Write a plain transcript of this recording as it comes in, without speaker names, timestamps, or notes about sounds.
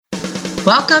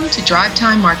Welcome to Drive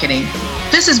Time Marketing.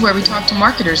 This is where we talk to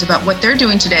marketers about what they're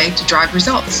doing today to drive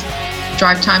results.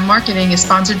 Drive Time Marketing is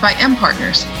sponsored by M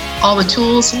Partners. All the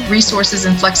tools, resources,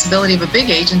 and flexibility of a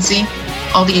big agency,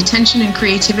 all the attention and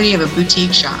creativity of a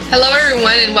boutique shop. Hello,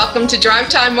 everyone, and welcome to Drive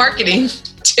Time Marketing.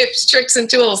 Tips, tricks, and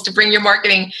tools to bring your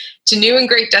marketing to new and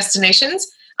great destinations.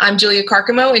 I'm Julia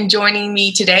Carcamo, and joining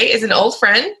me today is an old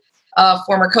friend, a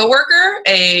former coworker,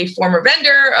 a former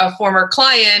vendor, a former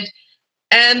client,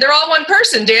 and they're all one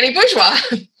person, Danny Bourgeois.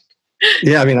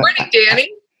 Yeah, Good morning,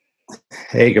 Danny.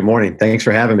 Hey, good morning. Thanks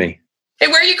for having me. Hey,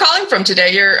 where are you calling from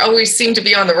today? You always seem to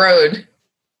be on the road.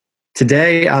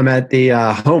 Today, I'm at the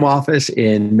home office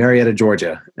in Marietta,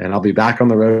 Georgia, and I'll be back on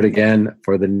the road again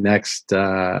for the next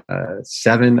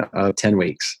 7 of 10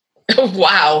 weeks.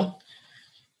 Wow.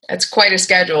 That's quite a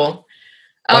schedule.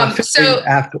 I'm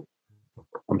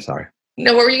sorry.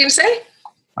 No, what were you going to say?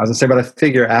 I was going to say, but I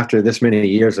figure after this many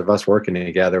years of us working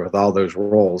together with all those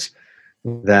roles,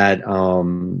 that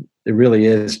it really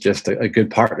is just a good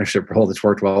partnership role that's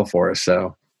worked well for us.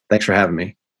 So thanks for having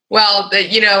me. Well,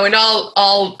 in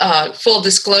all full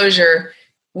disclosure,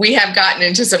 we have gotten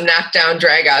into some knockdown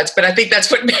dragouts, but I think that's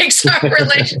what makes our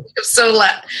relationship so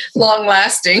long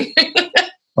lasting.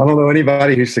 I don't know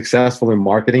anybody who's successful in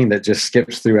marketing that just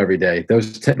skips through every day.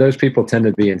 Those people tend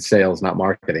to be in sales, not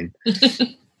marketing.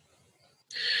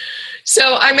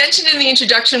 So I mentioned in the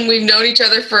introduction, we've known each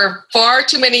other for far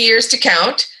too many years to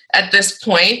count at this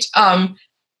point.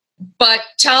 But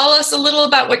tell us a little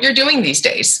about what you're doing these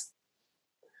days.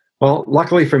 Well,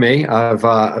 luckily for me,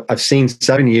 I've seen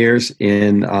 7 years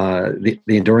in the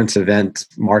endurance event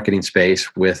marketing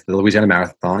space with the Louisiana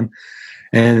Marathon.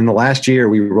 And in the last year,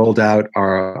 we rolled out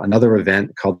another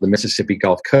event called the Mississippi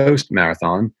Gulf Coast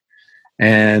Marathon.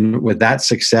 And with that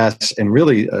success and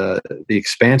really the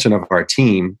expansion of our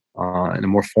team in a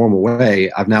more formal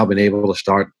way, I've now been able to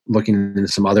start looking into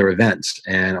some other events.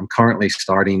 And I'm currently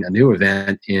starting a new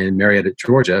event in Marietta,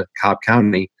 Georgia, Cobb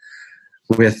County,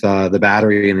 with the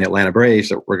Battery and the Atlanta Braves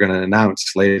that we're going to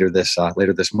announce later this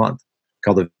month,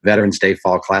 called the Veterans Day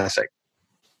Fall Classic.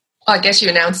 I guess you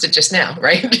announced it just now,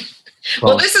 right?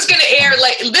 Well, this is going to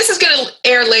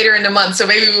air later in the month, so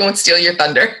maybe we won't steal your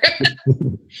thunder.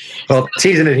 Well,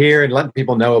 teasing it here and letting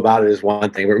people know about it is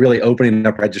one thing, but really opening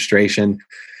up registration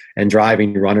and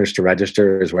driving runners to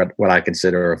register is what I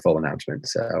consider a full announcement.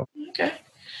 So, okay.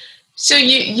 So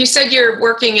you said you're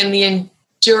working in the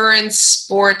endurance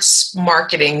sports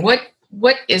marketing.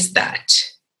 What is that?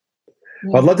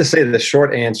 Well, I'd love to say the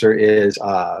short answer is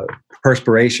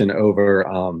perspiration over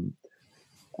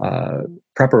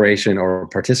preparation or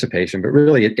participation, but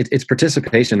really it's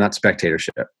participation, not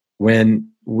spectatorship. When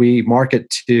we market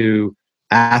to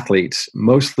athletes,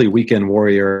 mostly weekend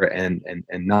warrior and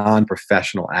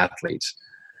non-professional athletes,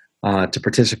 to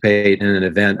participate in an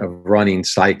event of running,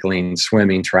 cycling,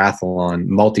 swimming, triathlon,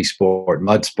 multi-sport,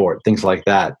 mud sport, things like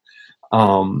that,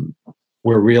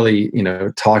 we're really,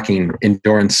 talking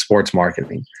endurance sports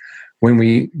marketing. When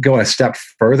we go a step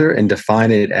further and define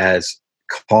it as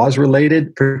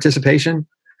cause-related participation,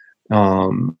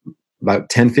 about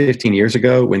 10, 15 years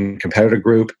ago, when Competitor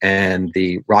Group and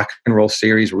the Rock and Roll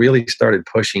Series really started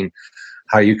pushing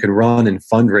how you could run and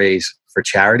fundraise for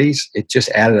charities, it just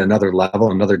added another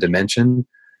level, another dimension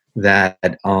that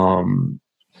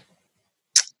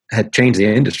had changed the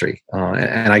industry.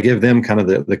 And I give them kind of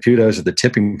the kudos at the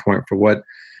tipping point for what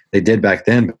they did back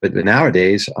then. But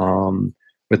nowadays,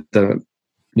 with the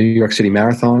New York City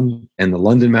Marathon and the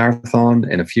London Marathon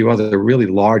and a few other really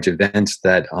large events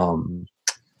that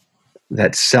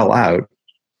sell out,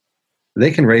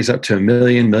 they can raise up to $1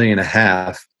 million, $1.5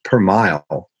 million per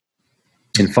mile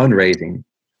in fundraising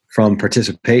from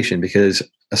participation, because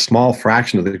a small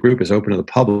fraction of the group is open to the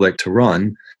public to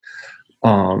run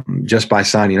just by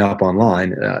signing up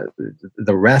online.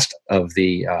 The rest of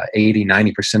the 80,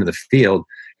 90% of the field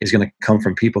is going to come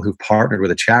from people who've partnered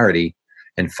with a charity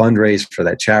and fundraise for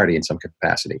that charity in some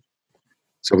capacity.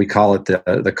 So we call it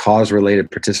the cause-related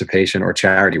participation or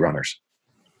charity runners.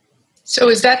 So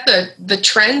is that the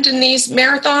trend in these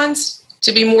marathons,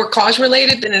 to be more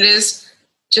cause-related than it is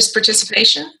just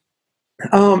participation?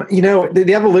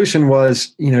 The evolution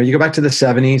was, you go back to the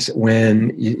 70s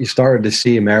when you started to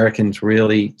see Americans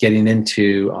really getting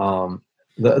into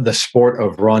the sport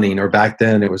of running, or back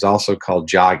then it was also called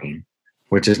jogging,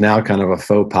 which is now kind of a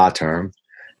faux pas term.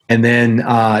 And then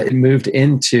it moved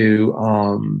into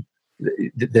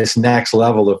this next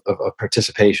level of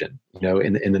participation.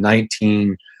 In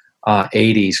the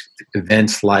 1980s,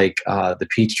 events like the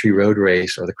Peachtree Road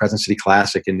Race or the Crescent City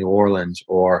Classic in New Orleans,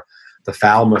 or the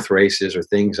Falmouth races, or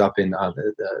things up in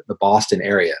the Boston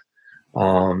area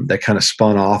that kind of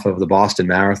spun off of the Boston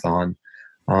Marathon.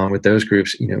 with those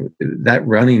groups, that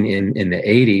running in the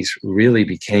 80s really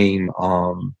became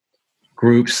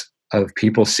groups of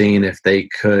people seeing if they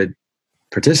could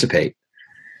participate.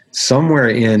 Somewhere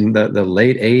in the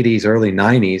late 80s, early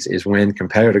 90s is when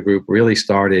competitor group really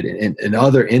started, and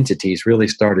other entities really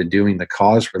started doing the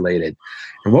cause related.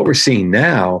 And what we're seeing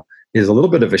now is a little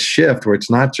bit of a shift where it's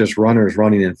not just runners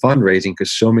running and fundraising,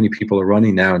 because so many people are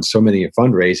running now and so many are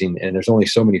fundraising, and there's only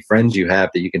so many friends you have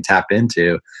that you can tap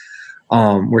into.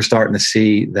 We're starting to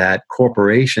see that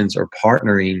corporations are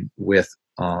partnering with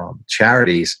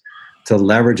charities to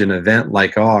leverage an event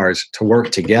like ours to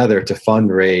work together to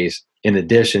fundraise in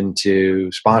addition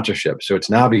to sponsorship. So it's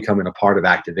now becoming a part of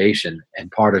activation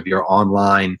and part of your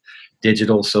online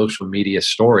digital social media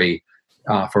story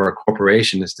for a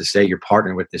corporation is to say you're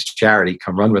partnering with this charity,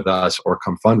 come run with us or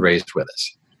come fundraise with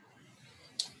us.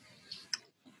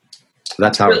 So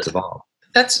that's how it's evolved.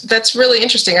 That's really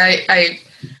interesting. I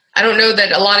don't know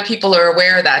that a lot of people are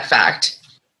aware of that fact.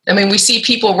 I mean, we see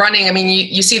people running. I mean,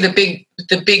 you see the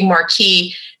big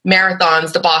marquee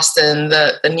marathons, the Boston,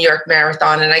 the New York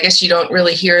Marathon, and I guess you don't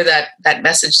really hear that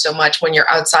message so much when you're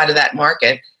outside of that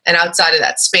market and outside of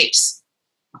that space.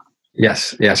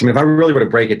 Yes. I mean, if I really were to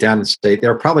break it down and say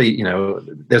there are probably,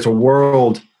 there's a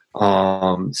world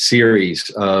series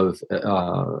of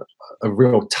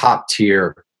real top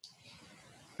tier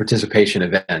participation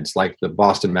events like the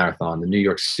Boston Marathon, the New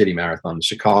York City Marathon, the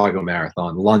Chicago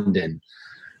Marathon, London,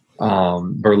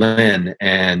 Berlin,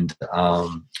 and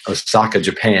Osaka,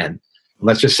 Japan.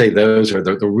 Let's just say those are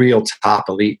the real top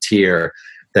elite tier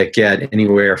that get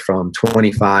anywhere from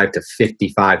 25 to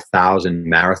 55,000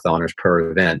 marathoners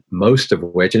per event, most of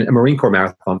which, and a Marine Corps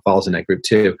Marathon falls in that group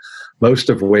too, most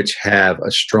of which have a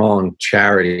strong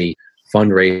charity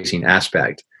fundraising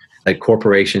aspect that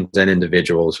corporations and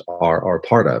individuals are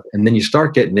part of. And then you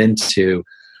start getting into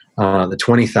the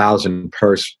 20,000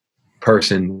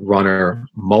 person runner,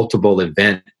 multiple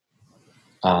event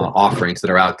offerings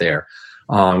that are out there.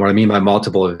 What I mean by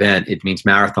multiple event, it means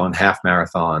marathon, half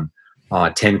marathon,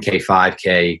 10K,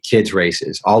 5K, kids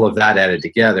races, all of that added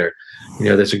together.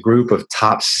 There's a group of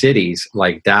top cities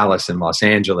like Dallas and Los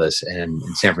Angeles and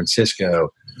San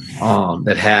Francisco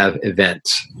that have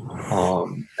events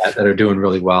that are doing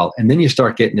really well. And then you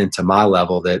start getting into my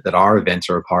level that our events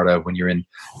are a part of when you're in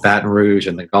Baton Rouge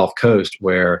and the Gulf Coast,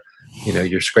 where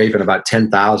you're scraping about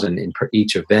 10,000 in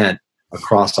each event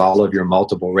across all of your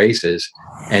multiple races,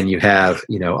 and you have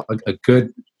a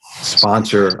good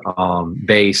sponsor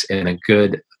base and a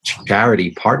good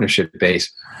charity partnership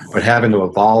base. But having to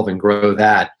evolve and grow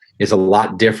that is a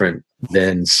lot different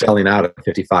than selling out a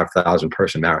 55,000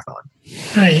 person marathon.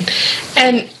 Right.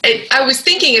 And I was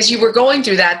thinking as you were going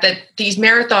through that these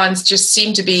marathons just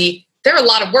seem to be, they're a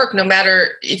lot of work, no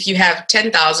matter if you have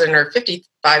 10,000 or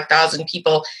 55,000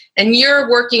 people. And you're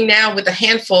working now with a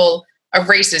handful of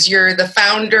races. You're the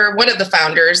founder, one of the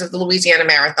founders of the Louisiana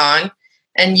Marathon.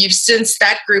 And since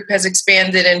that group has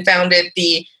expanded and founded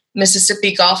the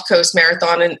Mississippi Gulf Coast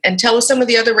Marathon. And tell us some of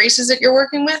the other races that you're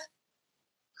working with.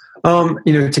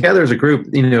 Together as a group,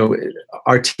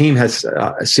 our team has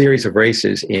a series of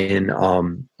races in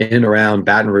and around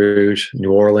Baton Rouge,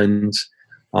 New Orleans,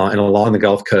 and along the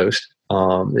Gulf Coast.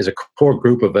 There's a core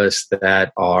group of us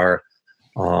that are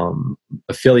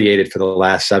affiliated for the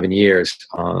last 7 years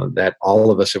that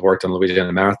all of us have worked on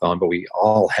Louisiana Marathon, but we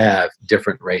all have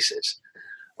different races.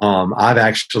 I've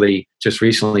actually just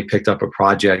recently picked up a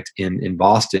project in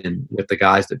Boston with the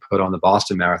guys that put on the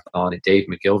Boston Marathon, at Dave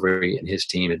McGilvery and his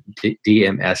team at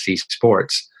DMSC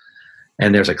Sports.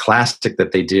 And there's a classic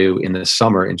that they do in the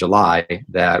summer in July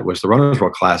that was the Runner's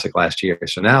World Classic last year.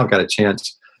 So now I've got a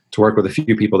chance to work with a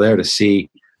few people there to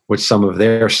see what some of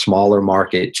their smaller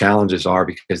market challenges are,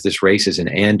 because this race is in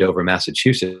Andover,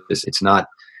 Massachusetts. It's not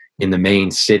in the main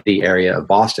city area of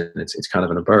Boston. It's kind of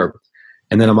in a burb.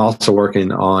 And then I'm also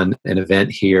working on an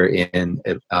event here in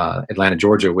Atlanta,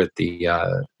 Georgia, with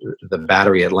the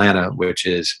Battery Atlanta, which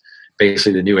is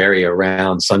basically the new area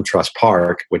around SunTrust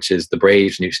Park, which is the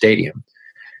Braves' new stadium.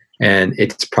 And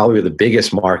it's probably the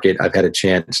biggest market I've had a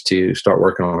chance to start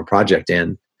working on a project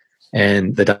in.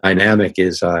 And the dynamic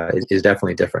is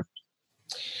definitely different.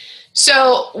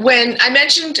 So when I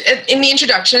mentioned in the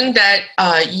introduction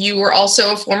that you were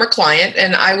also a former client,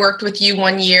 and I worked with you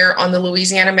 1 year on the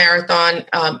Louisiana Marathon,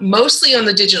 mostly on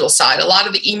the digital side, a lot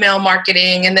of the email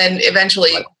marketing, and then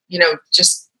eventually,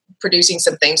 just producing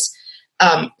some things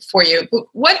for you.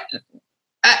 What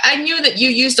I knew that you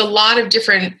used a lot of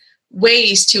different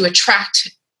ways to attract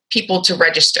people to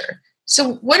register.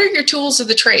 So what are your tools of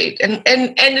the trade?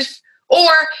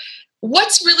 Or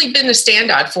what's really been the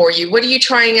standout for you? What are you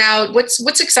trying out?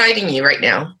 What's exciting you right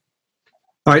now?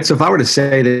 All right. So if I were to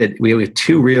say that we have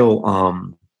two real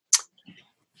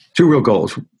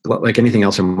goals, like anything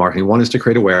else in marketing. One is to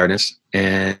create awareness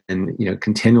and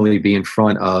continually be in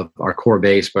front of our core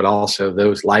base, but also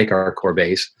those like our core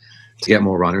base to get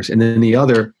more runners. And then the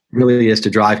other really is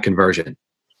to drive conversion.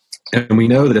 And we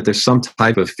know that if there's some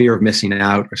type of fear of missing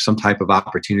out or some type of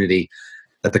opportunity,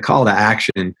 that the call to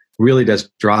action really does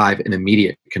drive an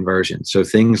immediate conversion. So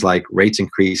things like rates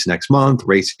increase next month,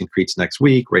 rates increase next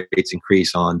week, rates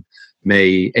increase on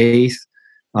May 8th,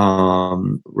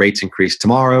 rates increase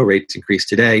tomorrow, rates increase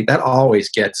today. That always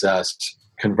gets us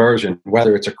conversion,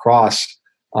 whether it's across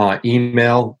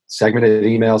email, segmented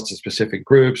emails to specific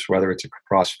groups, whether it's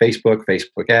across Facebook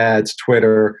ads,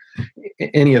 Twitter,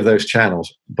 any of those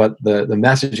channels. But the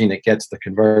messaging that gets the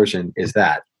conversion is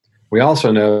that. We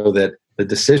also know that the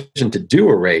decision to do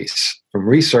a race, from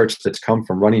research that's come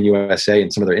from Running USA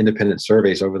and some of their independent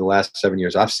surveys over the last 7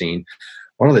 years I've seen,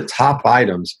 one of the top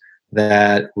items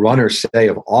that runners say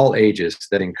of all ages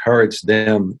that encourage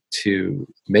them to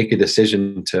make a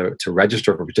decision to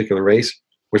register for a particular race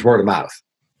was word of mouth.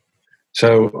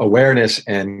 So awareness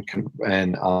and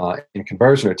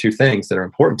conversion are two things that are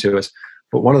important to us,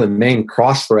 but one of the main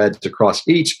cross threads across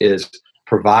each is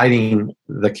providing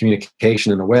the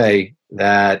communication in a way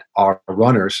that our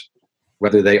runners,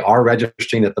 whether they are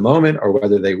registering at the moment or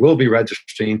whether they will be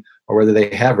registering or whether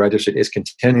they have registered, is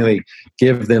continually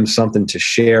give them something to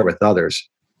share with others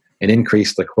and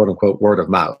increase the quote unquote word of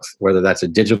mouth, whether that's a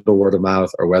digital word of mouth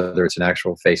or whether it's an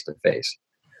actual face-to-face.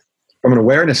 From an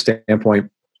awareness standpoint,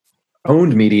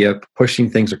 owned media pushing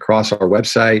things across our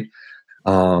website,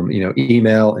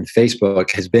 email and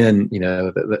Facebook has been,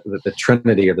 the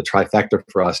trinity or the trifecta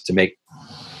for us to make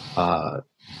a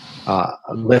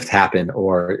lift happen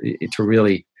or to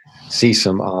really see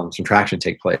some traction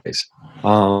take place.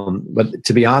 But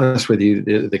to be honest with you,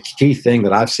 the key thing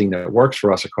that I've seen that works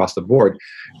for us across the board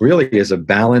really is a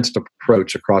balanced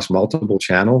approach across multiple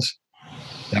channels,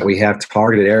 that we have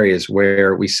targeted areas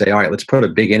where we say, all right, let's put a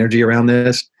big energy around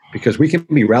this, because we can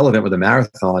be relevant with a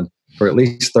marathon for at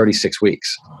least 36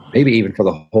 weeks, maybe even for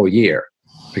the whole year,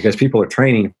 because people are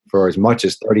training for as much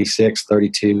as 36,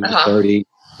 32, 30,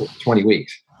 20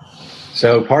 weeks.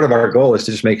 So part of our goal is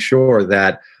to just make sure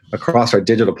that across our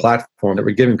digital platform that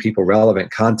we're giving people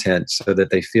relevant content so that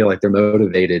they feel like they're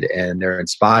motivated and they're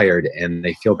inspired and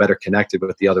they feel better connected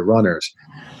with the other runners,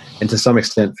 and to some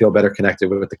extent feel better connected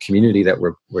with the community that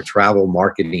we're travel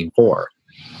marketing for.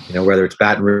 Whether it's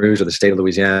Baton Rouge or the state of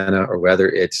Louisiana, or whether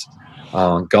it's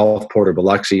Gulfport or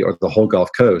Biloxi or the whole Gulf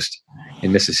Coast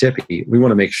in Mississippi, we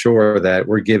want to make sure that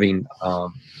we're giving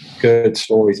good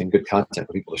stories and good content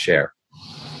for people to share.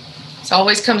 It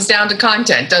always comes down to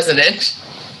content, doesn't it?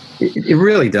 It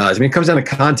really does. It comes down to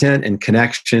content and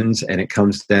connections, and it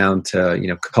comes down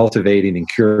to cultivating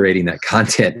and curating that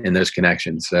content and those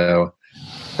connections. So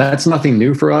that's nothing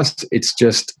new for us. It's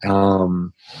just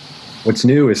what's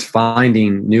new is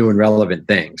finding new and relevant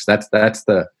things. That's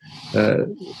the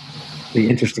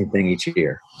interesting thing each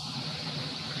year.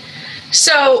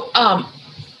 So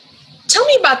tell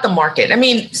me about the market.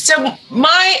 So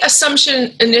my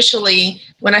assumption initially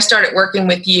when I started working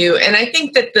with you, and I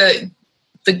think that the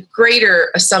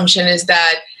greater assumption is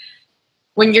that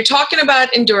when you're talking about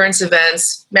endurance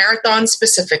events, marathons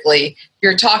specifically,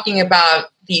 you're talking about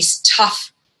these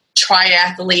tough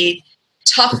triathlete,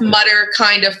 tough mudder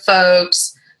kind of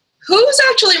folks. Who's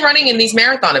actually running in these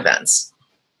marathon events?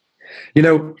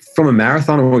 From a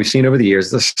marathon and what we've seen over the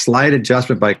years, the slight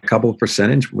adjustment by a couple of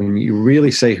percentage, when you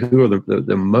really say who are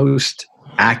the most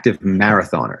active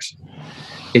marathoners,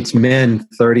 it's men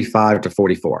 35 to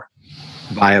 44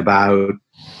 by about,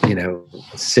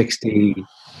 60,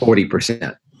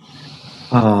 40%.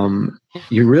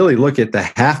 You really look at the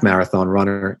half marathon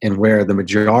runner and where the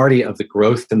majority of the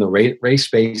growth in the race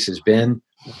space has been,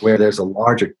 where there's a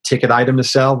larger ticket item to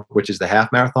sell, which is the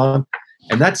half marathon.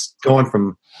 And that's going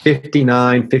from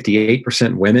 59,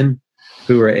 58% women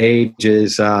who are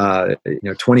ages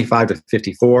 25 to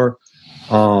 54.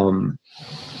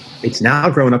 It's now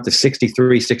grown up to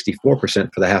 63,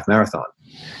 64% for the half marathon.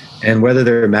 And whether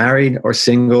they're married or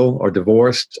single or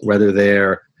divorced, whether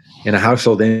they're in a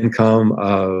household income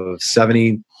of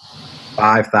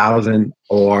 75,000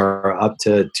 or up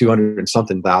to 200 and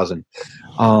something thousand,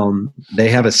 they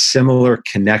have a similar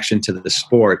connection to the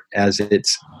sport as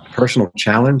it's a personal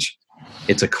challenge.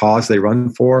 It's a cause they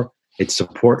run for. It's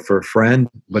support for a friend,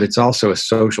 but it's also a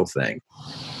social thing.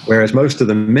 Whereas most of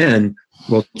the men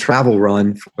will travel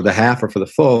run for the half or for the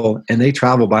full, and they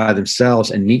travel by themselves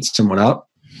and meet someone up.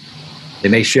 They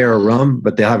may share a room,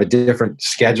 but they'll have a different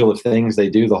schedule of things they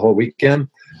do the whole weekend.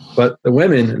 But the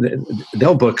women,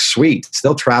 they'll book suites.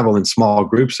 They'll travel in small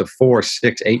groups of 4,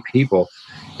 6, 8 people,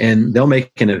 and they'll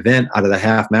make an event out of the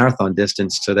half marathon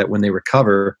distance so that when they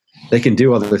recover, they can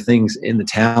do other things in the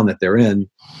town that they're in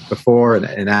before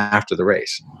and after the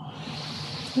race.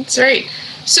 That's right.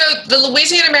 So the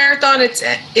Louisiana Marathon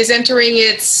is entering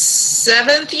its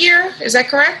 7th year. Is that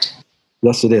correct?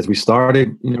 Yes, it is. We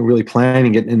started, really planning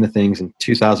and getting into things in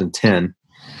 2010,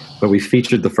 but we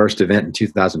featured the first event in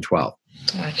 2012.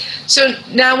 All right. So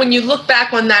now when you look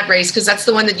back on that race, because that's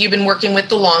the one that you've been working with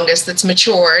the longest, that's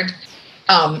matured,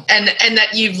 and that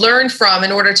you've learned from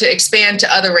in order to expand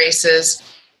to other races,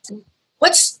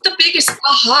 what's the biggest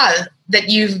aha that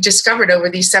you've discovered over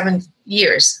these 7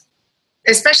 years?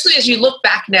 Especially as you look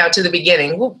back now to the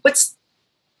beginning, what's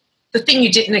the thing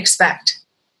you didn't expect?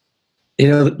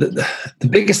 The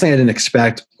biggest thing I didn't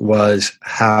expect was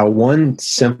how one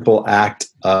simple act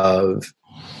of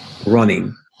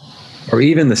running, or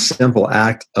even the simple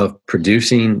act of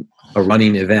producing a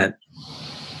running event,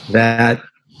 that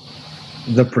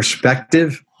the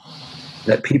perspective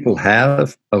that people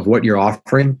have of what you're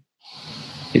offering,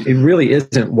 it really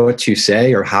isn't what you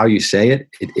say or how you say it.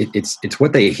 It's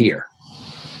what they hear.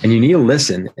 And you need to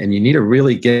listen, and you need to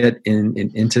really get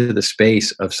into the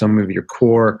space of some of your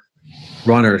core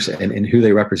runners and who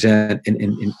they represent,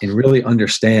 and really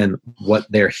understand what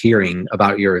they're hearing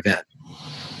about your event.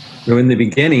 In the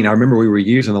beginning, I remember we were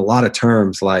using a lot of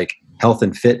terms like health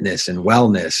and fitness and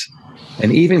wellness,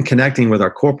 and even connecting with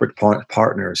our corporate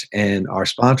partners and our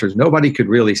sponsors. Nobody could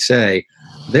really say,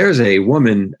 there's a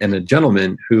woman and a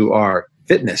gentleman who are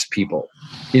fitness people.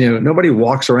 Nobody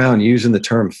walks around using the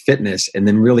term fitness and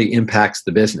then really impacts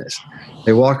the business.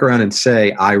 They walk around and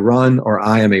say, I run, or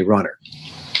I am a runner.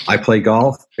 I play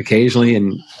golf occasionally,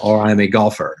 or I am a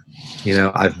golfer.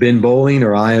 I've been bowling,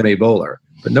 or I am a bowler.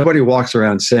 But nobody walks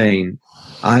around saying,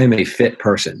 I am a fit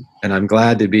person, and I'm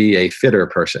glad to be a fitter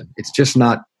person. It's just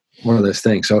not one of those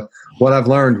things. So what I've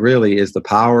learned really is the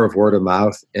power of word of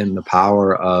mouth and the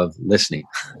power of listening.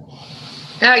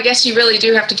 Now, I guess you really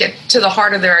do have to get to the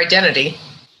heart of their identity.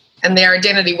 And their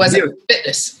identity wasn't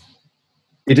fitness.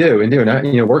 You do.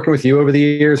 And working with you over the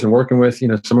years, and working with,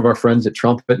 some of our friends at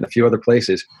Trumpet and a few other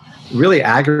places, really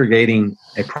aggregating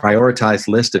a prioritized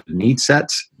list of need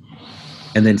sets,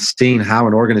 and then seeing how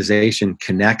an organization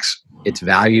connects its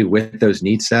value with those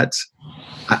need sets,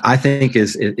 I think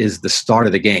is the start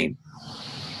of the game.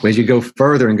 As you go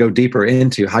further and go deeper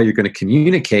into how you're going to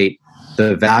communicate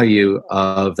the value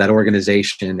of that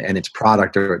organization and its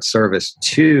product or its service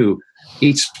to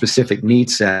each specific need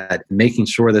set, making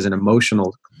sure there's an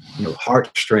emotional,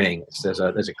 heartstring. There's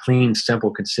a clean,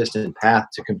 simple, consistent path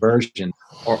to conversion,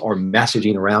 or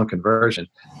messaging around conversion.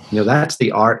 That's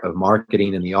the art of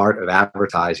marketing and the art of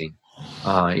advertising.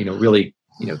 Really,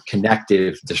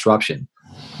 connective disruption.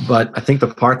 But I think the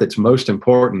part that's most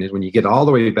important is when you get all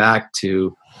the way back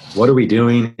to what are we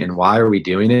doing and why are we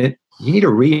doing it, you need to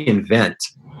reinvent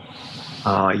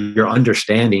your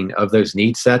understanding of those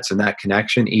need sets and that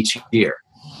connection each year.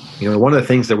 One of the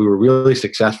things that we were really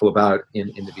successful about in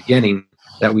the beginning,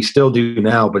 that we still do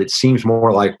now, but it seems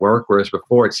more like work, whereas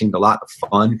before it seemed a lot of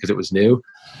fun because it was new,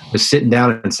 was sitting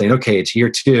down and saying, okay, it's year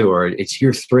 2 or it's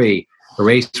year 3. The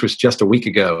race was just a week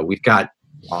ago. We've got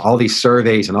all these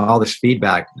surveys and all this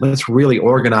feedback. Let's really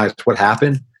organize what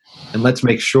happened, and let's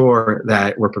make sure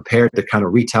that we're prepared to kind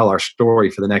of retell our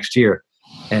story for the next year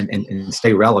and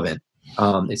stay relevant.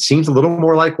 It seems a little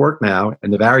more like work now,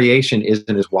 and the variation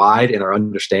isn't as wide in our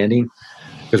understanding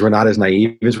because we're not as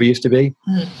naive as we used to be.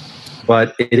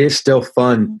 But it is still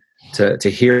fun to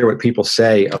hear what people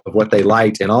say of what they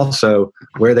liked, and also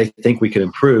where they think we could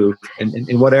improve, and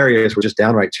in what areas were just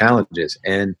downright challenges.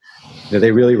 And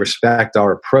they really respect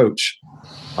our approach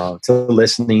to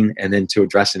listening and then to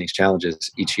addressing these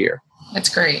challenges each year. That's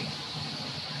great.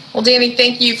 Well, Danny,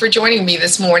 thank you for joining me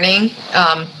this morning.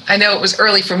 I know it was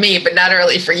early for me, but not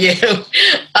early for you.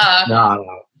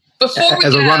 No.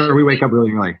 As a runner, we wake up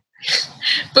really early.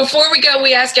 Before we go,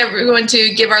 we ask everyone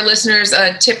to give our listeners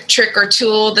a tip, trick, or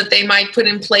tool that they might put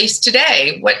in place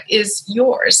today. What is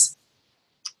yours?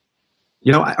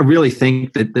 I really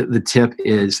think that the tip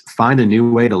is find a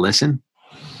new way to listen.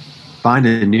 Find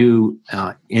a new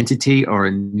entity or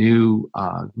a new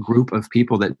group of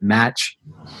people that match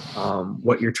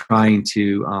what you're trying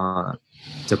to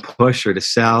push or to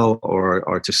sell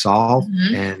or to solve.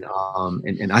 Mm-hmm.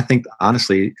 And I think,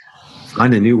 honestly,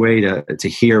 find a new way to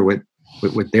hear what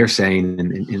they're saying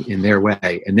in their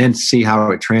way, and then see how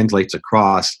it translates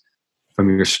across from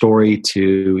your story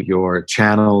to your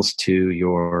channels to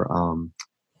your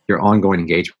ongoing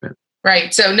engagement.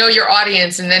 Right. So know your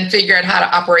audience and then figure out how to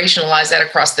operationalize that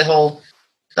across the whole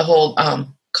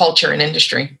culture and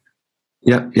industry.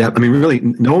 Yeah. I mean, really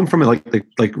know them from like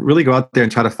really go out there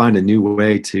and try to find a new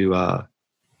way to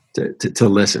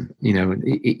listen.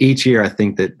 Each year I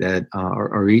think that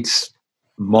or each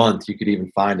month you could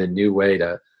even find a new way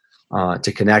to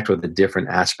connect with a different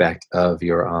aspect of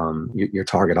your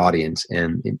target audience,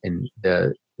 and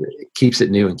it keeps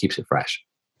it new and keeps it fresh.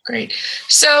 Great.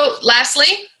 So lastly,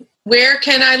 where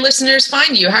can our listeners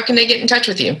find you? How can they get in touch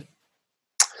with you?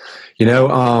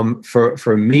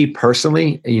 For me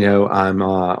personally, I'm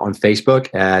on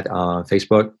Facebook at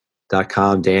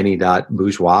facebook.com,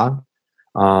 danny.bourgeois.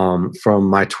 From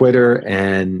my Twitter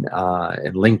and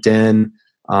LinkedIn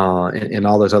and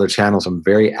all those other channels, I'm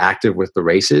very active with the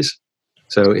races.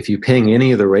 So if you ping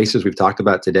any of the races we've talked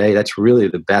about today, that's really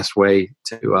the best way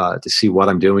to see what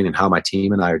I'm doing and how my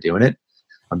team and I are doing it.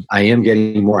 I am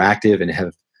getting more active and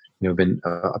have been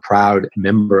a proud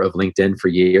member of LinkedIn for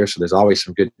years. So there's always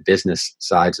some good business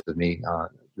sides of me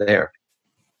there.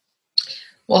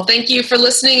 Well, thank you for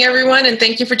listening, everyone. And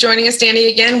thank you for joining us, Danny,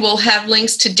 again. We'll have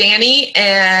links to Danny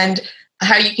and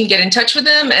how you can get in touch with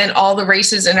them and all the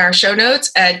races in our show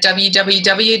notes at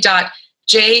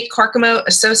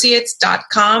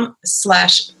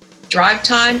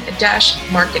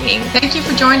www.jcarcamo.associates.com/drivetime-marketing. Thank you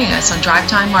for joining us on Drive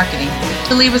Time Marketing.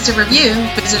 To leave us a review,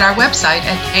 visit our website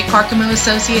at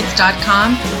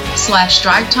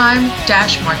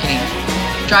jcarcamoassociates.com/drivetime-marketing.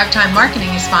 Drive Time Marketing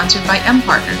is sponsored by M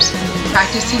Partners,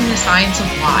 practicing the science of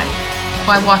why.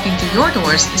 Why walking through your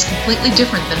doors is completely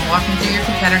different than walking through your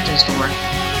competitor's door.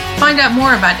 Find out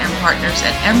more about M Partners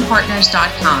at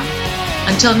mpartners.com.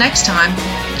 Until next time,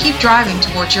 keep driving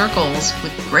towards your goals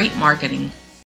with great marketing.